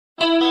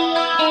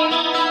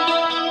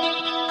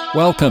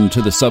Welcome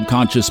to the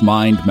Subconscious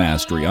Mind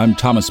Mastery. I'm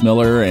Thomas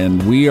Miller,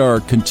 and we are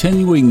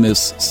continuing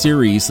this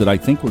series that I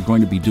think we're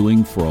going to be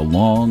doing for a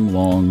long,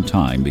 long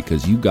time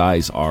because you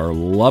guys are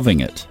loving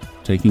it.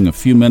 Taking a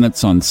few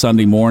minutes on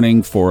Sunday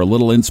morning for a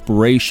little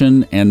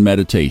inspiration and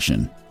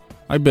meditation.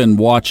 I've been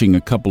watching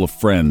a couple of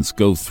friends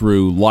go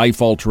through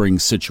life-altering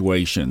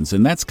situations,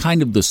 and that's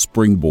kind of the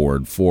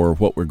springboard for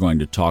what we're going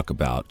to talk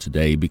about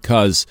today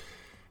because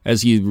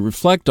as you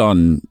reflect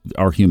on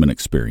our human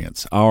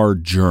experience, our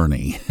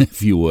journey,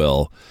 if you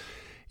will,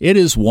 it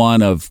is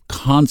one of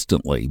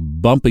constantly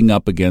bumping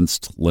up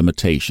against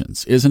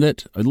limitations, isn't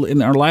it?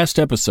 In our last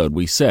episode,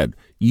 we said,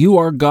 you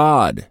are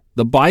God.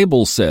 The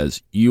Bible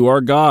says you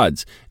are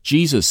God's.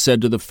 Jesus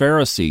said to the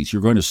Pharisees,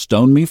 you're going to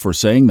stone me for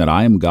saying that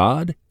I am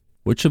God?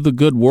 Which of the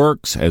good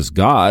works as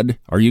God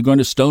are you going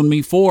to stone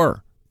me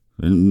for?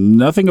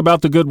 Nothing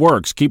about the good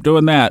works. Keep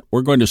doing that.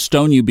 We're going to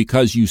stone you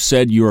because you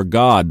said you're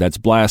God. That's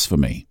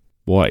blasphemy.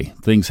 Boy,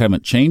 things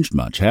haven't changed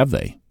much, have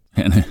they?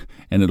 And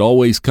it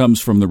always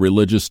comes from the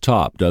religious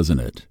top,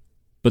 doesn't it?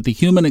 But the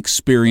human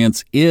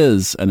experience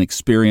is an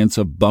experience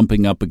of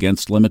bumping up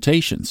against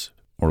limitations,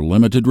 or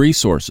limited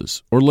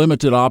resources, or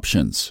limited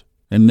options.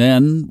 And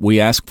then we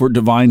ask for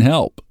divine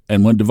help.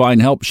 And when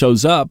divine help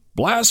shows up,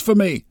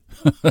 blasphemy!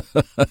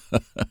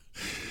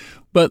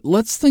 But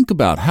let's think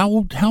about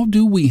how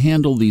do we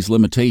handle these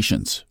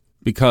limitations?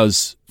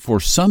 Because for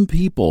some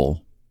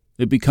people,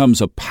 it becomes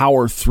a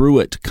power through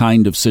it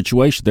kind of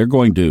situation. They're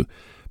going to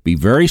be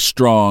very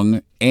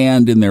strong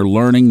and in their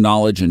learning,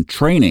 knowledge, and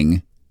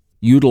training,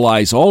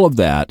 utilize all of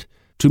that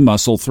to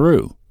muscle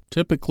through,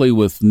 typically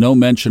with no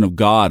mention of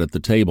God at the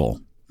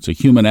table. It's a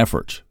human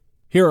effort.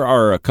 Here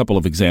are a couple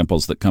of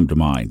examples that come to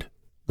mind.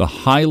 The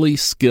highly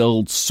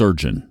skilled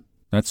surgeon.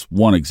 That's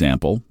one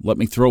example. Let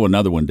me throw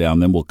another one down,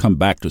 then we'll come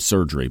back to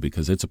surgery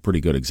because it's a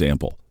pretty good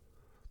example.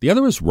 The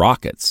other is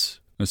rockets,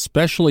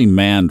 especially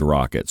manned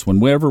rockets.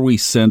 Whenever we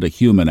send a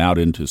human out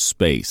into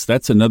space,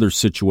 that's another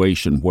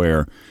situation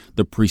where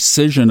the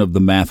precision of the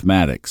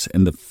mathematics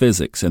and the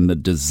physics and the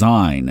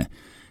design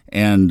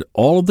and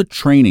all of the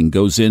training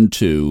goes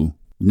into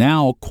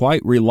now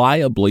quite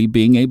reliably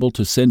being able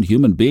to send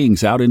human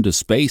beings out into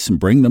space and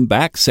bring them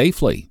back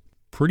safely.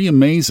 Pretty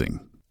amazing,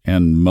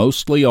 and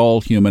mostly all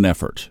human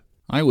effort.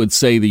 I would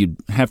say that you'd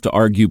have to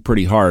argue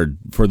pretty hard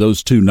for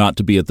those two not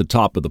to be at the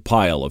top of the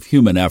pile of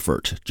human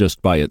effort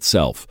just by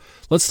itself.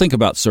 Let's think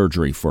about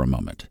surgery for a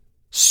moment.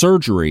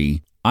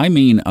 Surgery, I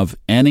mean of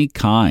any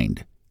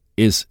kind,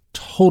 is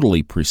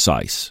totally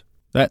precise.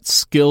 That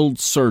skilled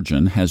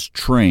surgeon has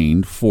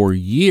trained for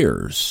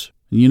years.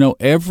 You know,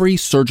 every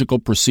surgical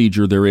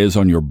procedure there is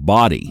on your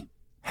body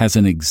has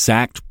an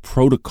exact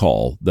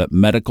protocol that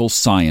medical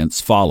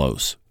science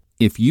follows.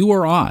 If you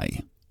or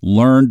I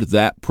learned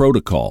that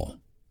protocol,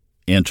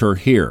 enter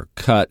here,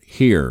 cut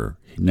here,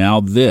 now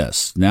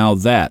this, now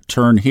that,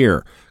 turn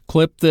here,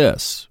 clip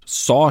this,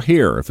 saw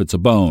here if it's a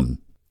bone.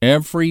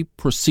 Every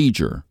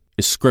procedure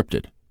is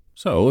scripted.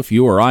 So if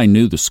you or I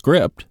knew the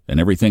script and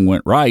everything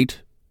went right,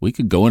 we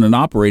could go in an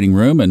operating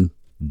room and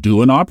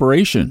do an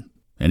operation.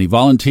 Any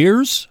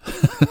volunteers?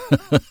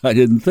 I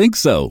didn't think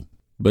so.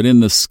 But in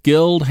the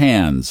skilled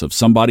hands of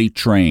somebody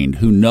trained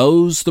who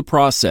knows the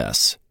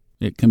process,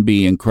 it can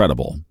be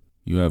incredible.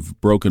 You have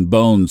broken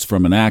bones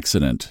from an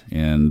accident,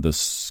 and the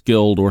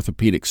skilled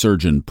orthopedic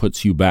surgeon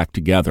puts you back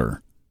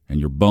together, and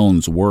your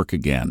bones work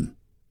again.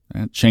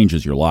 That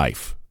changes your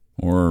life.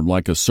 Or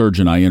like a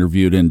surgeon I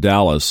interviewed in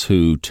Dallas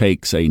who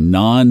takes a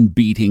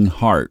non-beating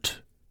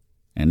heart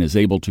and is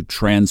able to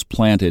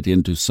transplant it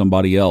into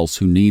somebody else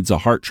who needs a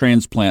heart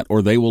transplant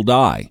or they will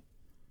die,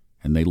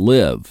 and they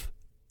live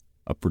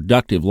a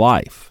productive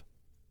life.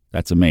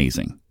 That's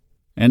amazing.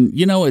 And,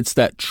 you know, it's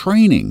that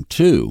training,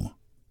 too,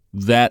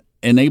 that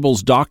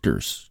enables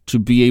doctors to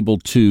be able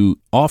to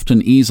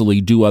often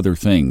easily do other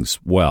things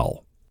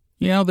well.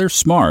 Yeah, they're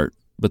smart,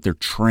 but they're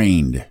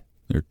trained.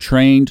 They're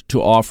trained to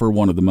offer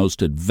one of the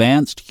most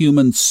advanced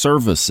human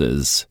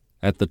services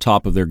at the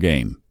top of their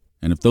game.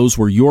 And if those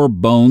were your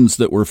bones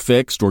that were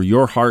fixed or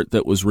your heart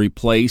that was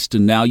replaced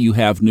and now you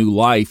have new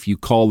life, you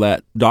call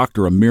that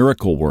doctor a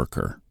miracle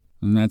worker.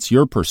 And that's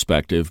your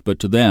perspective, but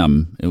to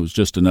them, it was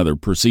just another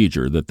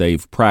procedure that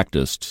they've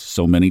practiced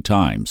so many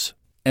times.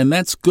 And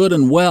that's good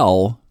and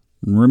well.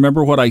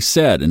 Remember what I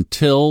said,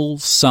 until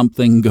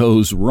something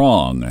goes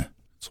wrong.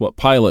 It's what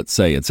pilots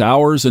say. It's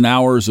hours and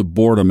hours of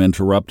boredom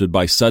interrupted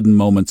by sudden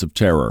moments of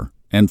terror.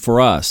 And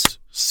for us,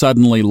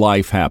 suddenly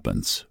life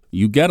happens.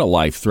 You get a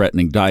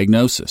life-threatening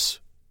diagnosis.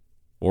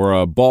 Or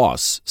a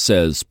boss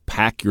says,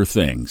 pack your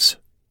things.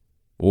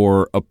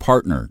 Or a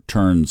partner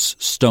turns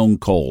stone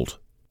cold.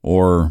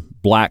 Or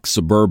black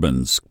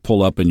Suburbans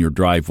pull up in your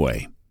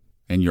driveway.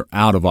 And you're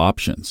out of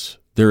options.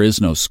 There is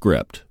no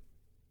script.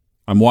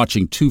 I'm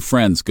watching two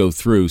friends go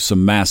through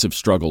some massive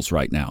struggles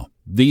right now.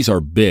 These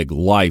are big,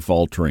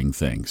 life-altering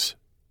things.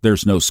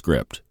 There's no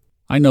script.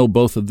 I know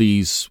both of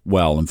these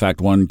well. In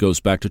fact, one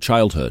goes back to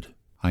childhood.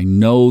 I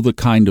know the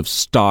kind of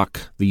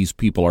stock these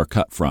people are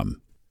cut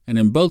from. And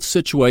in both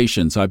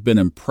situations, I've been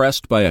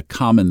impressed by a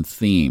common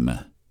theme.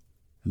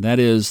 And that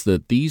is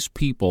that these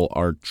people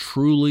are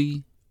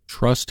truly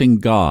trusting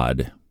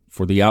God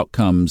for the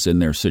outcomes in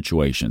their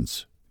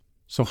situations.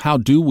 So how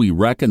do we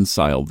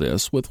reconcile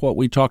this with what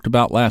we talked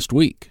about last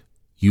week?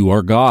 You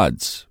are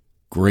God's.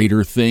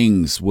 Greater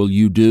things will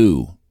you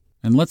do.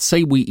 And let's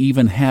say we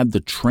even had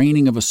the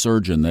training of a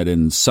surgeon that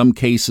in some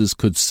cases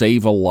could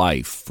save a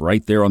life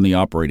right there on the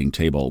operating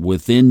table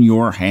within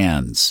your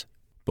hands.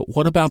 But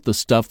what about the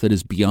stuff that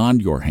is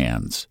beyond your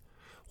hands?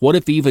 What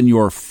if even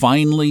your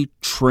finely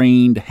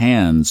trained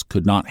hands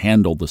could not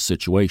handle the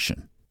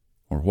situation?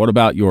 Or what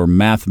about your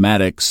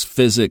mathematics,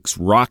 physics,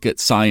 rocket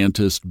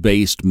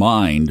scientist-based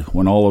mind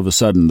when all of a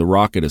sudden the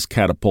rocket is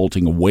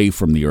catapulting away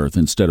from the Earth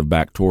instead of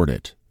back toward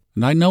it?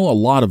 And I know a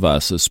lot of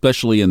us,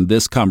 especially in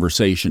this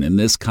conversation, in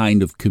this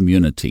kind of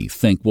community,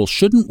 think, well,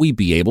 shouldn't we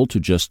be able to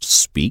just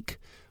speak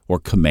or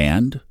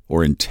command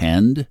or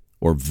intend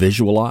or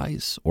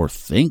visualize or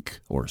think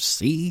or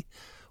see?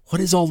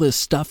 What is all this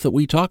stuff that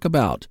we talk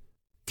about?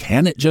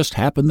 Can it just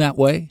happen that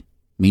way?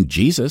 I mean,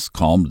 Jesus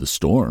calmed the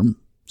storm,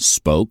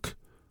 spoke,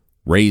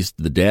 raised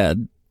the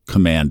dead,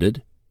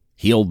 commanded,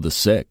 healed the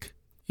sick,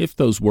 if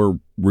those were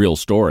real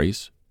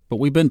stories. But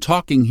we've been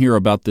talking here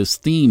about this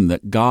theme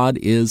that God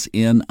is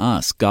in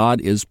us. God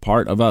is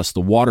part of us,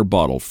 the water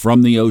bottle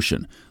from the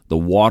ocean. The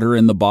water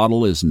in the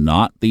bottle is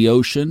not the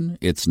ocean.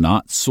 It's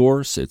not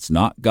source. It's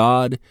not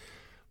God.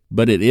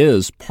 But it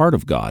is part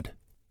of God.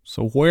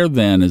 So where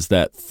then is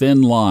that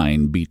thin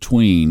line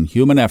between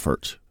human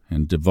effort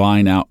and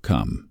divine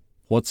outcome?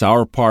 What's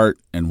our part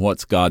and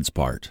what's God's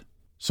part?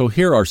 So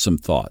here are some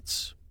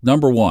thoughts.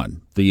 Number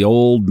one, the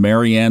old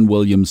Marianne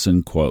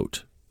Williamson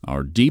quote.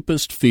 Our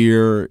deepest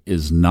fear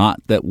is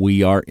not that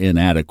we are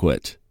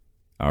inadequate.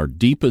 Our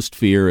deepest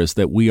fear is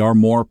that we are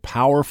more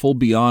powerful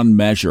beyond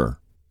measure.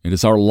 It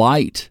is our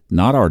light,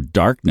 not our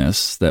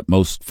darkness, that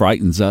most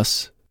frightens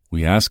us.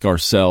 We ask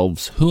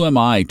ourselves, who am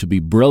I to be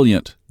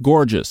brilliant,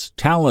 gorgeous,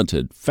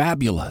 talented,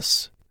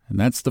 fabulous? And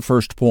that's the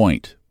first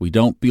point. We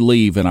don't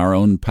believe in our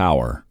own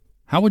power.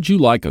 How would you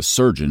like a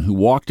surgeon who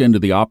walked into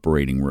the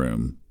operating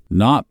room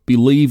not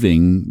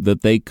believing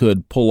that they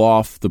could pull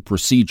off the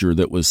procedure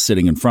that was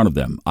sitting in front of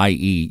them,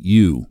 i.e.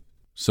 you?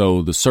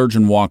 So the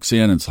surgeon walks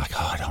in and it's like,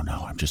 I don't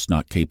know, I'm just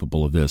not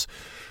capable of this.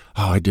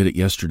 I did it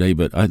yesterday,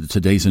 but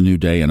today's a new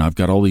day and I've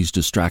got all these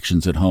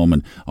distractions at home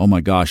and oh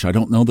my gosh, I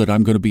don't know that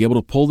I'm going to be able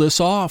to pull this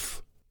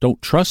off.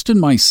 Don't trust in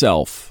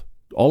myself.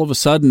 All of a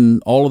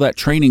sudden, all of that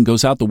training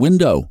goes out the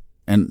window.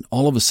 And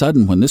all of a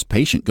sudden, when this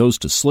patient goes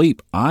to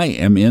sleep, I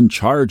am in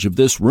charge of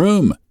this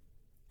room.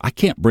 I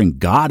can't bring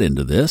God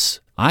into this.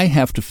 I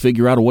have to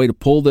figure out a way to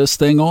pull this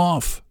thing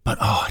off. But,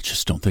 I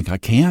just don't think I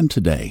can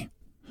today.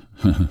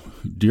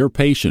 Dear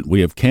patient,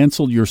 we have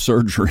canceled your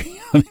surgery.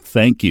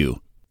 Thank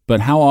you.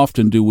 But how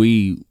often do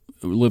we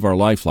live our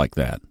life like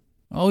that?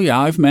 Oh, yeah,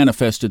 I've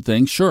manifested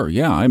things. Sure,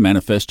 yeah, I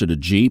manifested a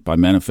Jeep. I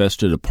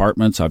manifested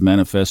apartments. I've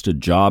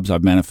manifested jobs.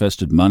 I've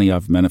manifested money.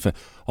 I've manifested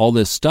all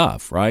this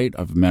stuff, right?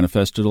 I've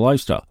manifested a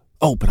lifestyle.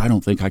 Oh, but I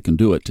don't think I can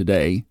do it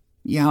today.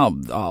 Yeah,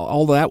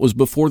 all that was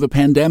before the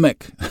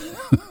pandemic.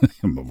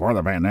 Before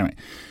the pandemic.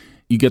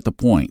 You get the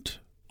point.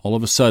 All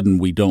of a sudden,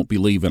 we don't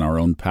believe in our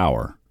own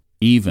power,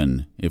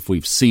 even if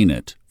we've seen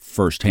it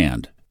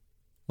firsthand.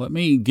 Let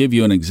me give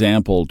you an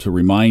example to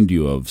remind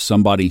you of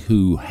somebody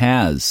who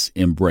has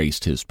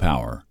embraced his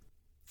power.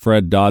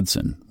 Fred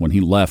Dodson, when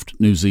he left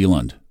New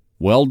Zealand.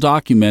 Well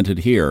documented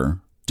here,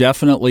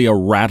 definitely a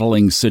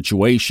rattling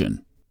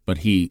situation, but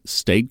he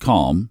stayed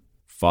calm,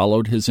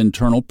 followed his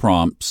internal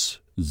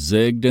prompts,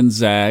 zigged and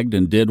zagged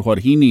and did what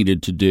he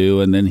needed to do,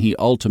 and then he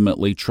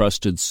ultimately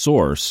trusted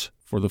Source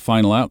for the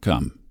final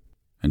outcome.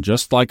 And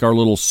just like our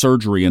little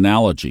surgery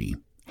analogy,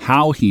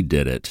 how he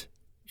did it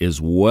is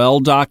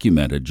well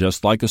documented,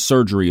 just like a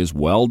surgery is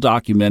well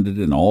documented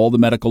in all the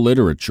medical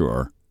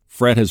literature.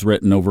 Fred has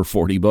written over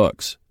 40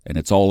 books, and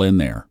it's all in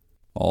there,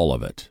 all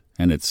of it.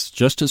 And it's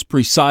just as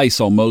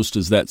precise almost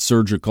as that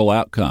surgical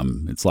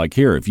outcome. It's like,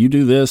 here, if you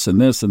do this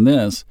and this and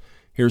this,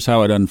 here's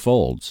how it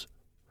unfolds.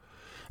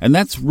 And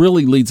that's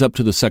really leads up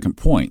to the second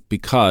point,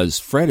 because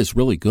Fred is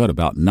really good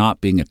about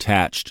not being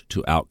attached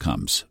to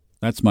outcomes.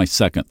 That's my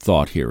second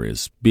thought here,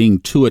 is being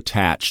too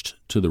attached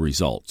to the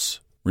results.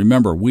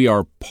 Remember, we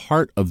are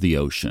part of the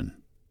ocean,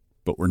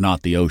 but we're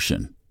not the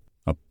ocean.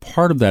 A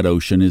part of that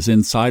ocean is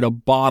inside a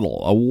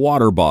bottle, a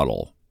water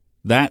bottle.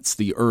 That's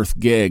the earth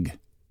gig.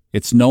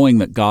 It's knowing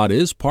that God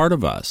is part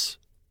of us,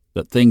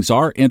 that things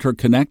are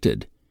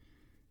interconnected,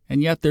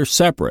 and yet they're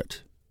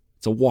separate.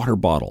 It's a water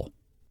bottle.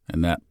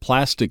 And that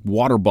plastic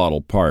water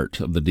bottle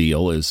part of the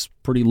deal is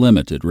pretty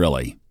limited,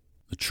 really.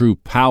 The true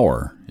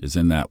power is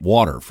in that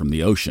water from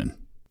the ocean,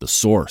 the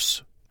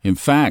source. In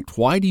fact,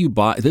 why do you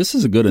buy... This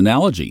is a good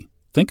analogy.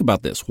 Think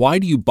about this. Why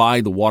do you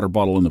buy the water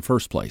bottle in the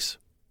first place?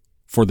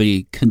 For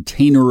the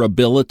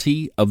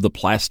containerability of the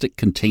plastic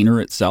container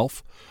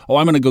itself? Oh,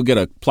 I'm going to go get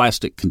a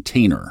plastic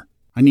container.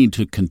 I need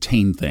to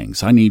contain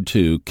things. I need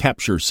to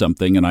capture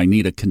something, and I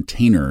need a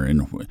container.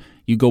 And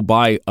you go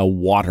buy a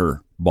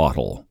water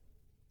bottle.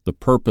 The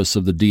purpose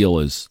of the deal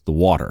is the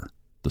water,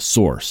 the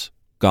source,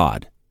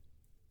 God.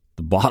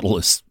 The bottle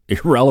is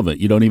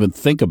irrelevant. You don't even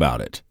think about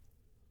it.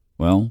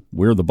 Well,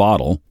 we're the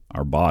bottle,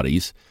 our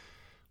bodies.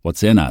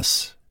 What's in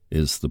us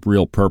is the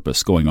real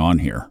purpose going on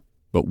here.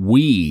 But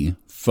we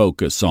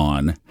focus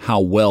on how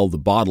well the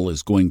bottle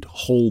is going to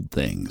hold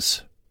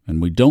things.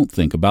 And we don't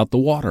think about the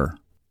water.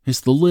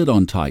 Is the lid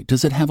on tight?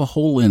 Does it have a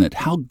hole in it?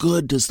 How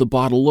good does the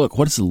bottle look?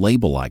 What is the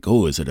label like?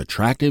 Oh, is it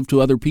attractive to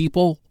other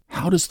people?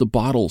 How does the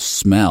bottle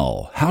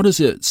smell? How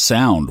does it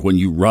sound when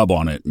you rub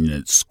on it and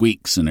it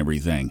squeaks and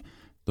everything?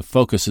 The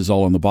focus is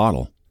all on the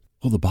bottle.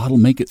 Will the bottle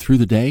make it through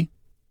the day?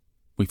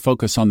 We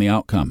focus on the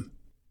outcome.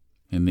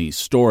 In these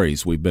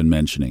stories we've been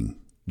mentioning,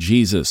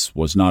 Jesus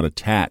was not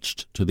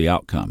attached to the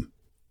outcome.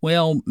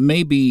 Well,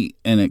 maybe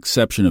an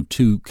exception of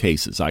two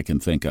cases I can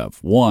think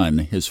of. One,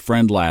 his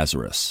friend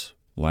Lazarus.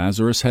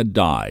 Lazarus had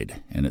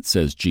died, and it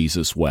says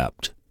Jesus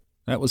wept.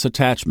 That was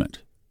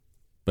attachment.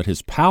 But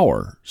his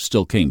power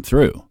still came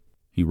through.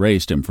 He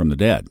raised him from the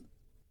dead.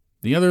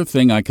 The other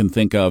thing I can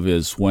think of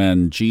is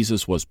when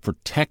Jesus was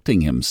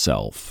protecting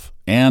himself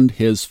and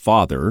his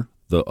father,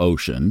 the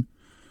ocean,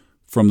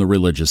 from the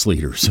religious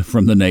leaders,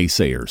 from the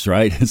naysayers,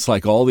 right? It's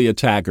like all the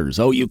attackers.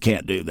 Oh, you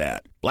can't do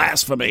that.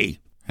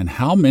 Blasphemy. And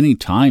how many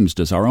times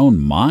does our own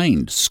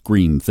mind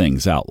scream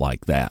things out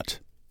like that?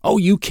 Oh,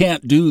 you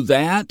can't do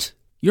that?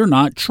 You're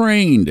not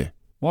trained.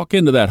 Walk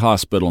into that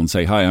hospital and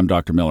say, "Hi, I'm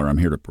Dr. Miller. I'm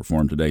here to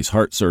perform today's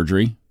heart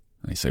surgery."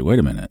 They say, "Wait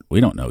a minute. We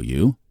don't know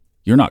you.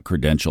 You're not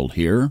credentialed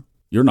here.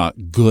 You're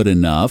not good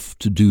enough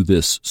to do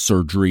this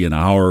surgery in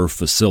our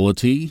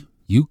facility.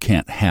 You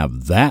can't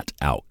have that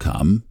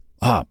outcome.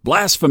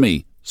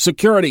 Blasphemy!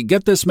 Security,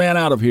 get this man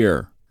out of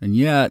here." And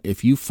yet,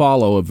 if you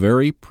follow a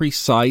very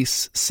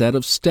precise set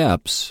of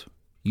steps,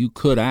 you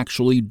could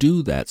actually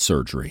do that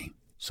surgery.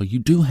 So you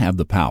do have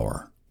the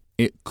power.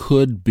 It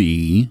could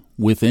be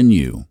within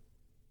you.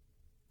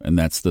 And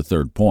that's the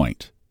third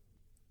point.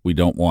 We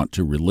don't want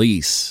to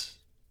release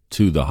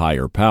to the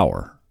higher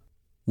power.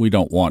 We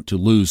don't want to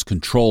lose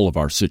control of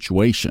our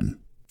situation.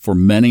 For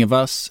many of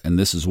us, and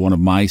this is one of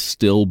my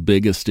still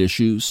biggest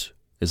issues,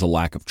 is a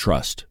lack of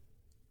trust.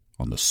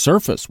 On the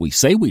surface, we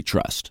say we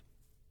trust,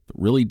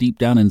 but really deep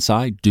down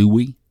inside, do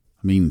we?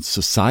 I mean,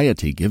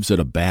 society gives it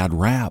a bad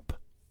rap.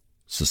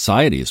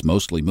 Society is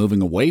mostly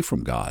moving away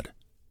from God.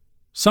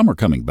 Some are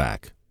coming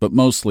back, but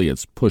mostly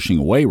it's pushing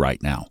away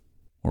right now.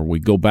 Or we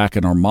go back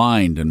in our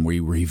mind and we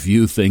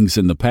review things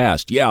in the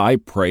past. Yeah, I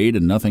prayed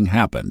and nothing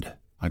happened.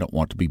 I don't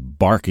want to be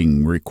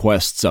barking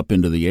requests up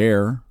into the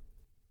air.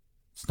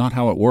 It's not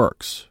how it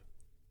works.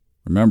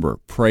 Remember,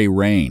 pray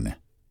reign.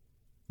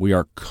 We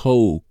are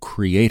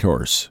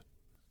co-creators.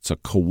 It's a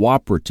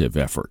cooperative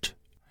effort.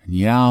 And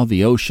yeah,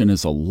 the ocean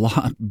is a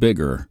lot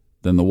bigger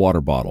than the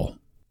water bottle,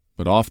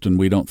 but often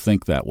we don't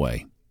think that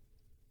way.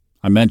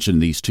 I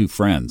mentioned these two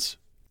friends.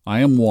 I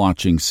am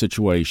watching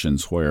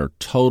situations where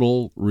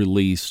total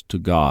release to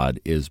God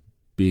is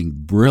being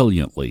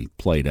brilliantly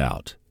played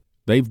out.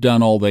 They've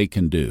done all they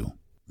can do.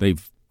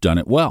 They've done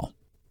it well.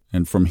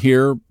 And from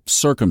here,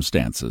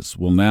 circumstances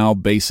will now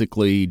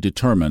basically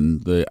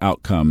determine the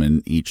outcome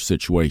in each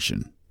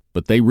situation.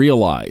 But they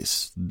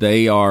realize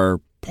they are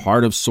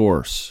part of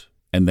Source,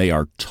 and they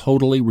are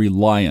totally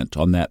reliant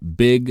on that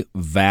big,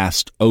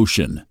 vast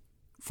ocean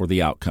for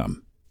the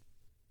outcome.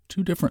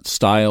 Two different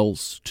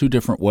styles, two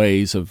different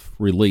ways of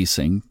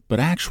releasing, but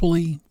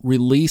actually,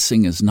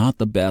 releasing is not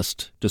the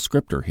best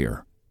descriptor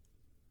here.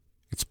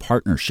 It's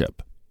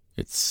partnership.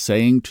 It's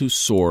saying to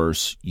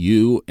Source,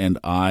 you and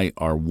I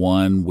are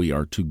one. We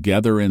are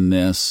together in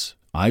this.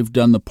 I've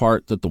done the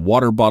part that the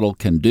water bottle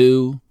can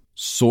do.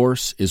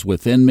 Source is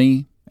within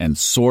me, and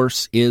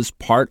Source is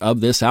part of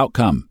this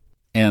outcome.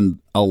 And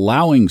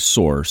allowing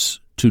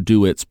Source to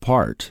do its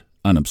part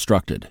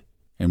unobstructed.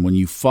 And when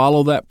you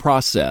follow that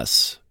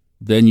process,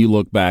 then you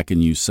look back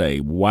and you say,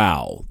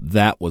 wow,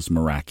 that was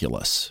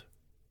miraculous.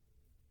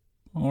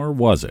 Or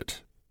was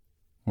it?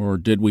 Or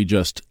did we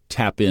just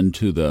tap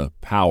into the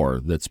power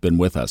that's been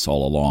with us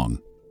all along?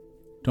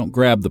 Don't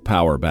grab the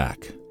power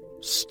back.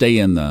 Stay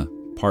in the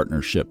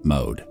partnership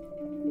mode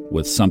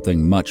with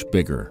something much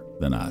bigger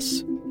than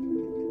us.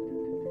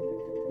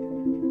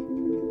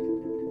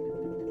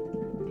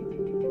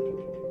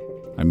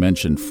 I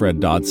mentioned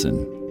Fred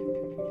Dodson.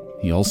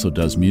 He also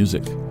does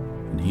music,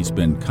 and he's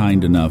been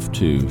kind enough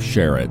to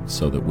share it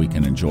so that we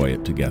can enjoy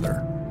it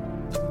together.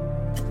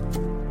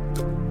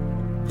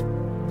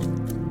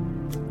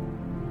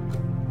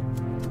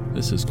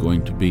 This is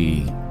going to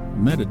be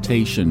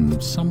meditation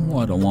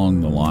somewhat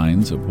along the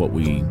lines of what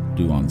we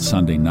do on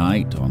Sunday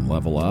night on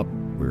Level Up.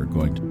 We're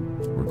going to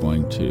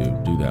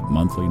do that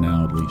monthly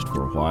now, at least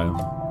for a while.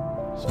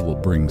 So we'll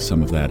bring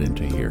some of that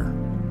into here.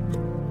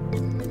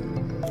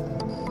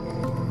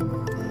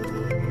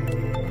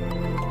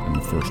 And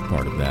the first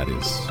part of that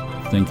is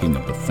thinking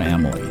of the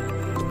family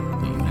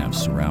that you have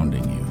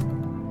surrounding you.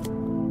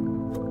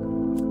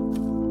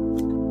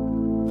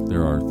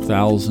 There are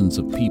thousands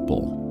of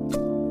people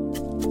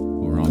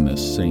who are on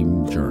this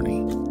same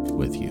journey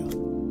with you.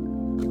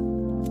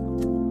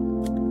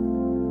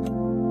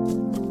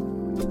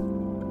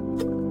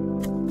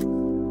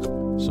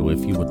 So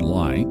if you would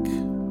like,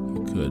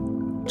 you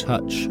could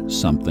touch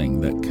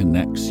something that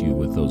connects you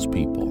with those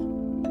people.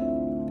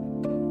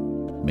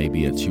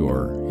 Maybe it's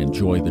your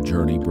Enjoy the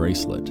Journey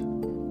bracelet.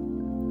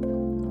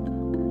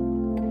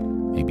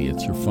 Maybe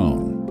it's your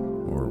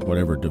phone or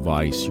whatever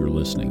device you're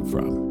listening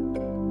from.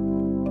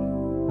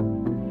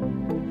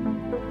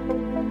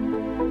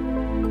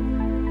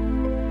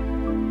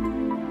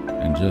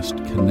 And just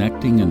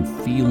connecting and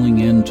feeling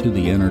into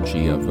the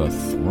energy of a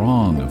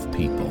throng of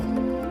people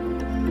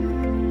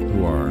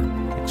who are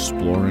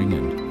exploring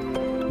and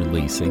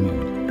releasing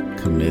and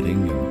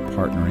committing and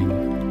partnering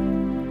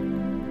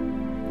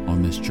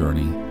on this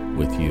journey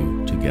with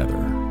you together.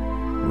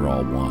 We're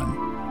all one.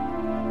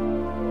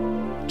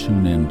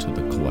 Tune in to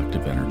the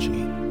collective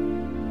energy.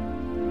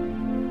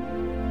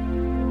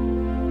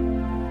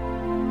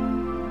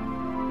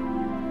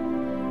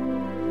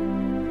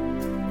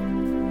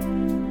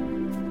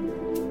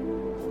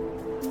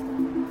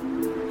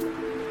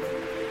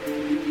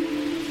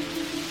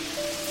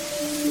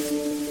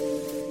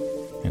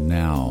 And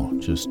now,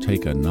 just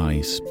take a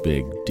nice,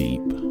 big,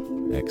 deep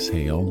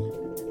exhale.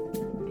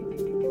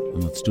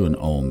 And let's do an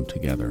Om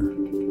together.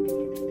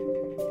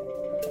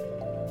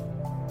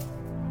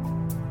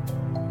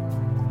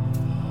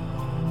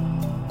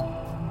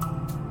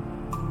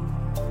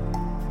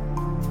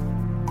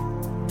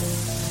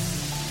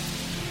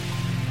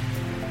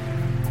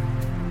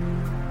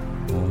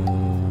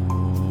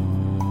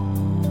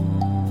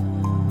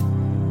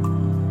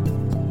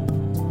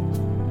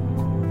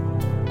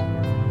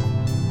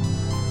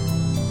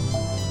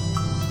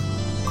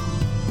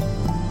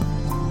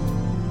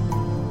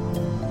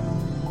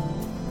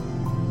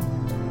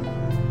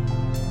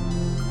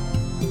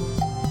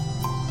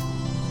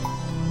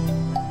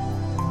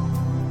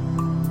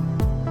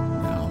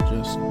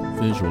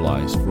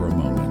 Visualize for a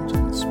moment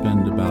and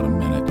spend about a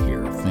minute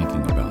here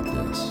thinking about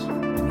this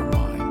in your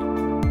mind.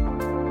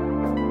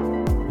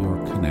 Your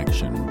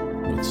connection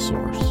with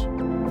Source.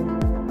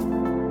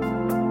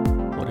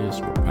 What is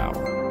your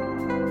power?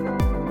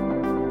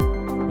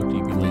 What do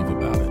you believe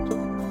about it?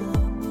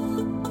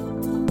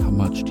 How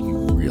much do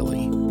you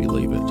really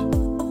believe it?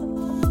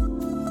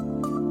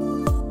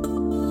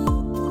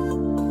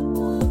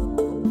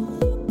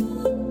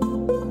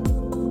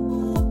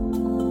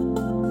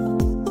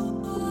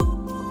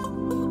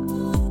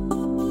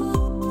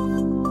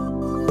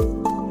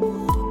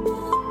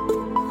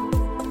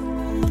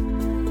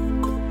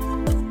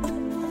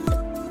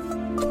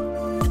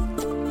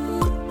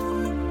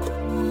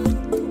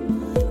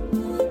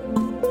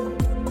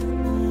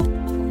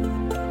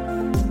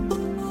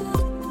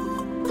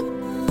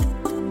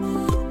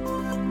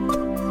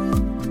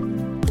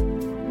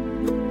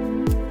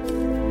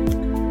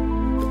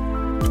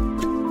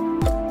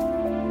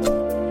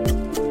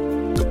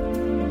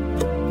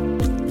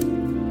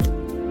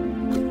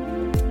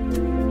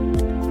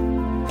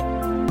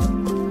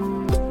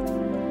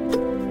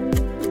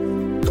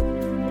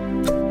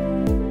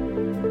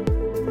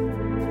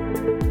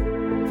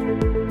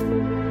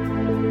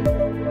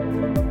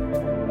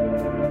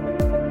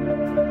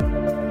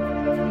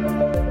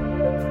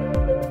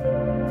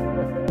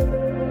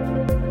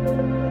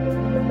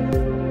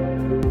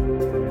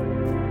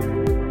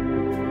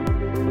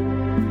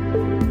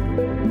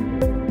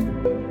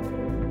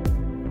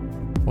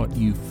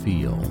 You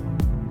feel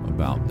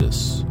about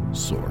this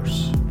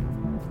Source,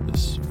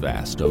 this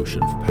vast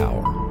ocean of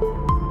power,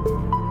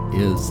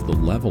 is the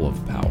level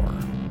of power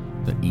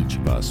that each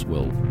of us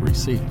will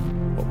receive.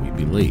 What we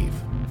believe,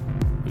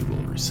 we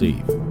will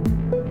receive.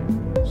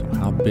 So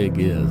how big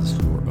is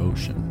your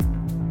ocean?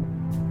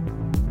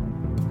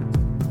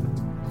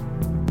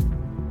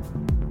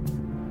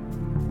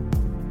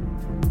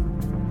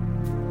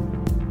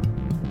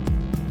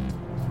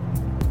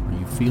 Are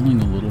you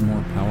feeling a little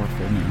more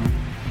powerful now?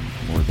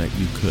 Or that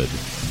you could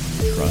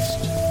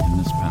trust in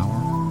this power,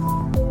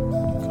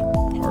 you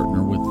could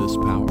partner with this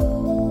power,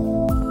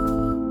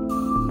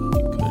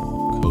 you could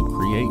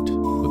co-create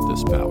with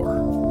this power.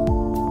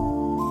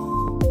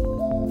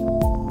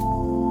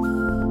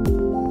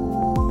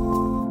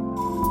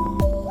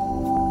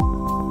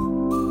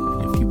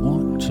 And if you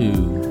want to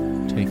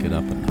take it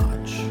up a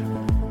notch,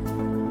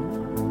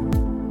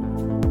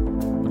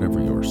 whatever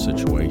your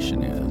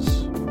situation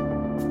is,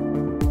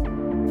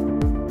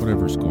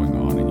 whatever's going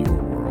on in your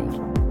world,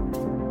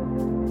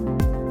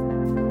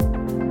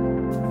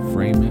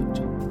 frame it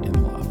in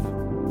love.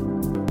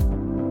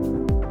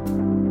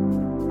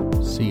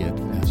 See it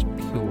as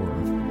pure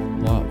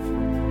love.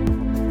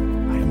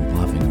 I am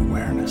loving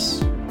awareness.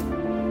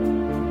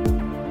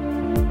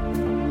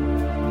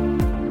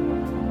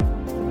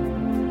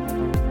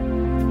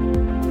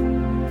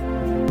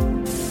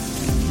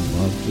 Can you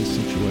love this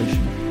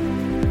situation?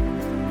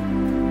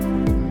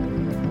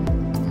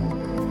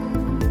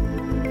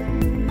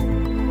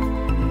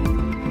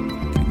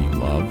 Can you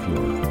love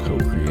your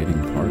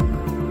co-creating partner?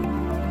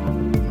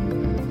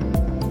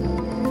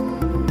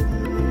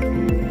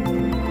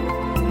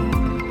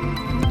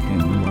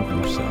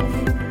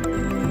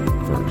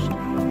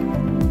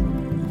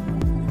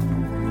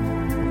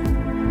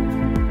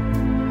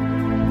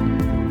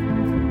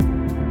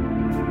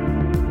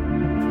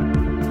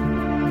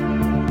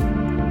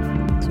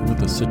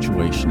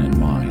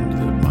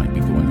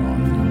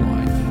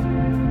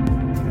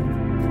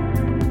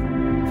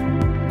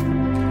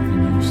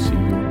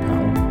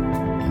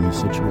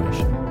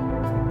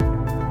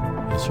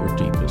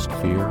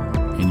 fear,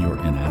 in your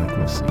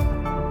inadequacy,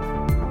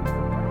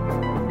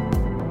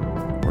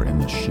 or in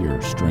the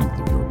sheer strength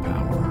of your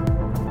power.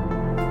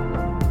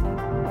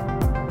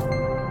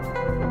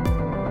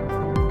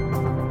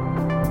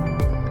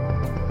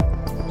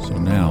 So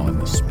now, in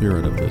the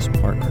spirit of this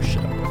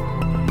partnership,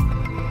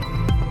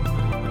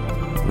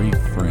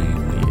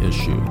 reframe the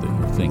issue that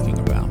you're thinking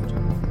about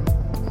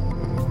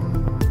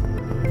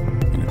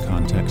in a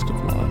context of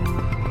love,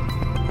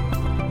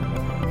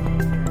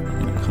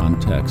 in a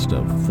context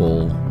of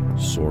full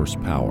source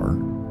power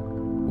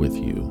with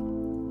you.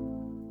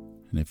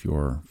 And if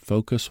your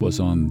focus was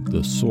on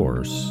the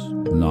source,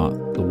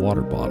 not the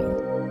water bottle,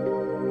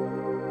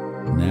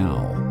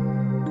 now,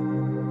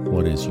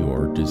 what is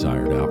your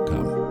desired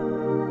outcome?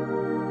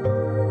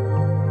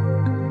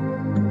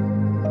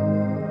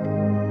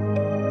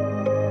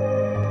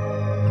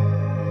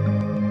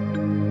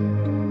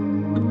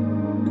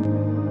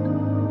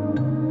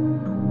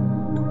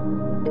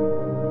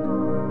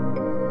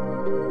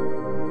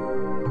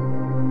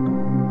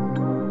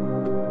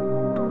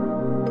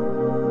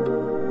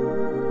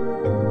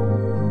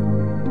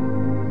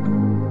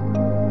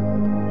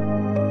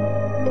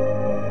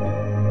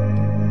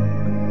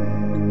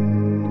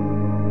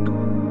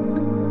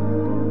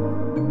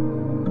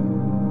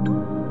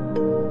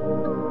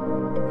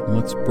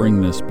 Let's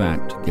bring this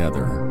back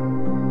together.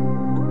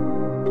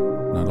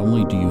 Not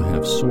only do you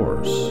have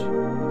Source,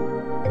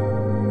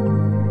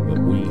 but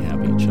we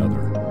have each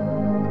other.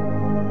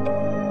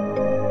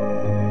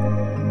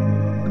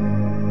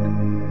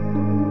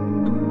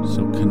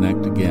 So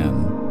connect again,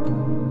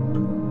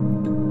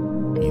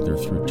 either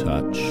through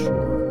touch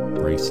or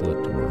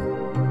bracelet or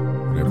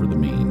whatever the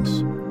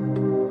means,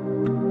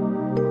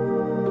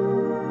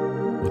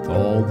 with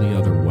all the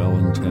other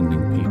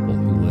well-intending people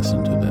who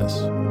listen to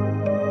this.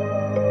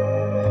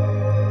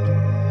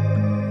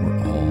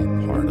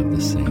 Of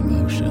the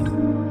same ocean.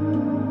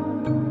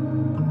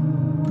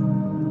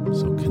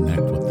 So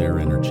connect with their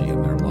energy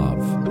and their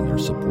love and their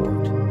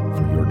support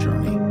for your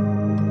journey.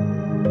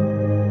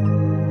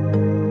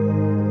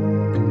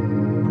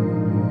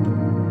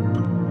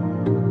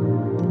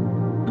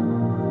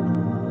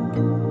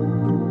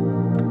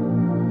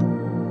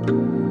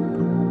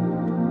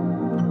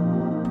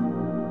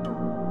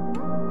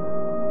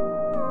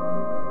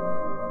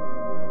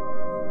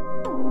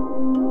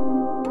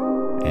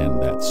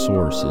 And that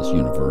source is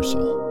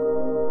universal.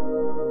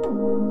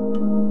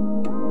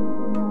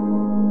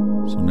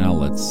 So now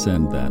let's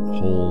send that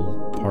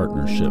whole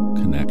partnership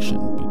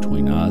connection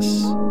between us,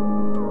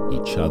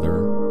 each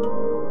other,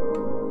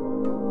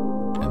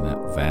 and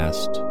that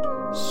vast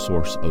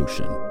source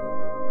ocean.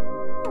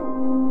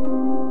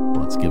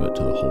 Let's give it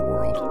to the whole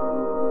world.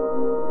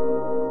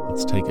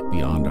 Let's take it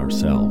beyond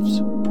ourselves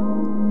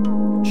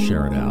and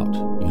share it out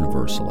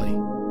universally.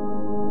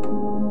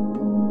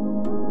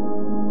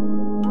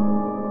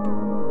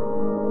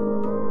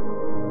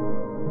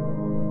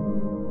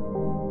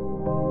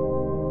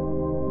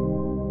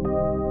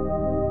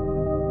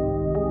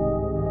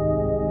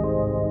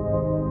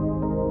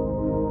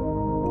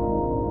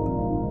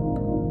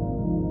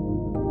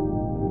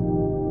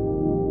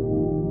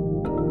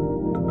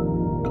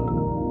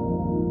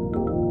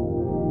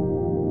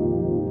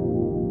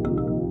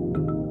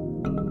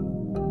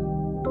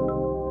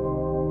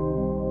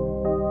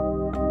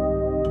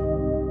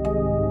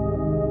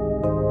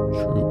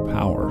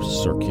 Power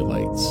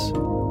circulates.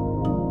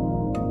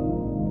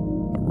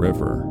 A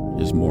river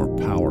is more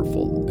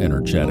powerful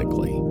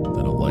energetically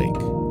than a lake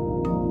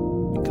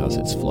because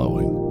it's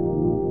flowing.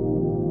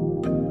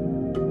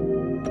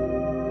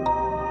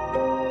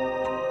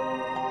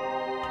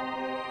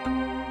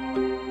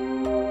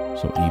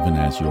 So even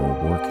as you're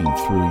working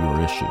through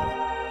your issue,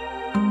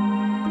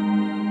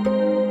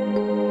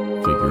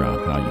 figure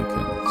out how you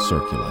can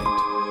circulate,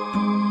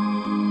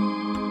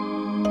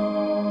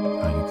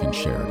 how you can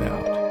share it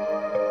out.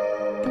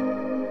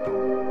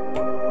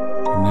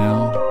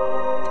 Now,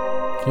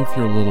 give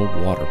your little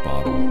water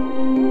bottle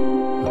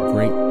a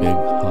great big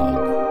hug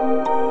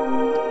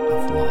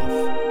of love.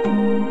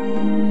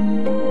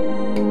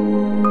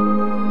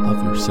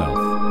 Love yourself.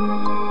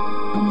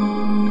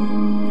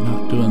 You're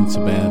not doing so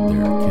bad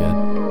there, kid.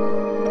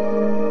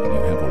 And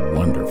you have a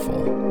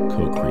wonderful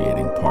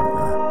co-creating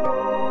partner.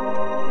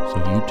 So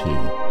you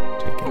too,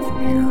 take it from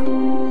here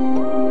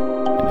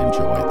and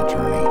enjoy the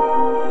journey.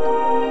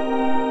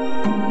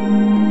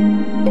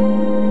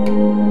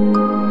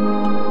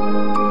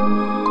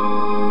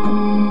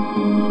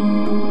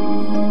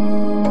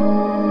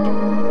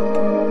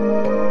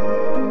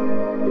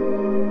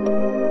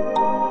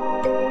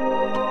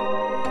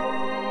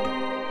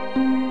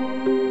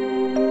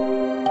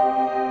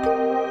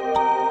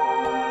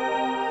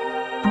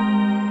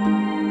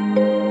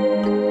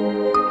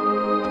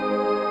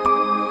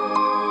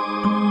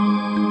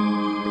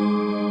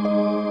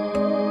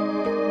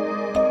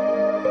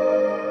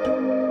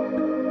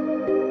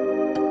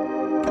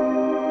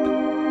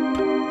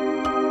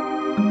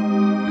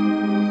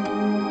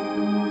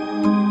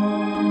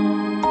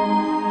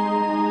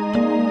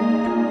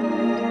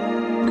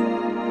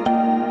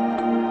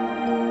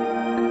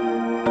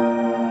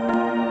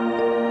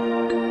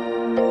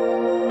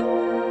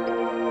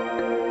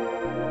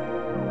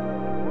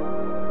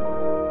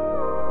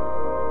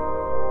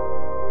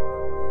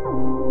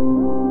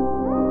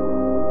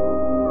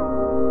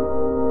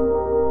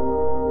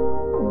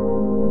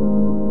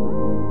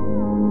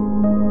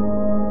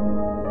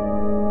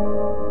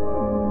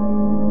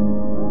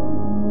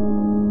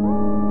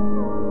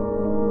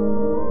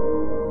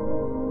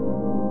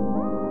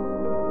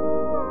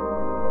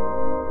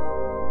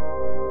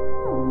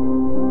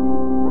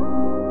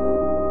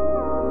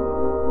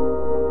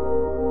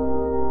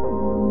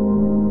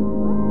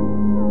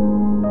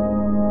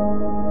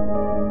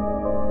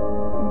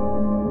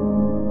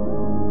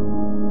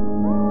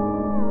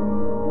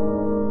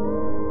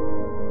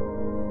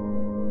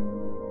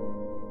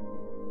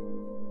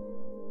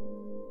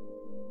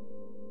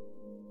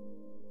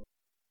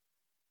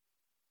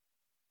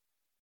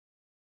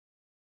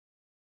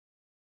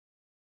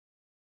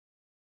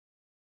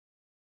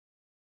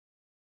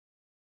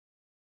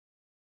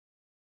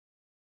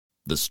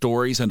 The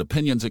stories and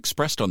opinions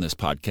expressed on this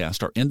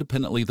podcast are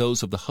independently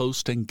those of the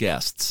host and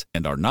guests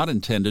and are not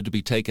intended to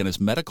be taken as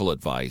medical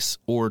advice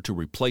or to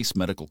replace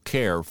medical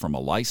care from a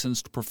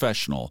licensed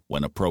professional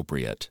when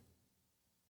appropriate.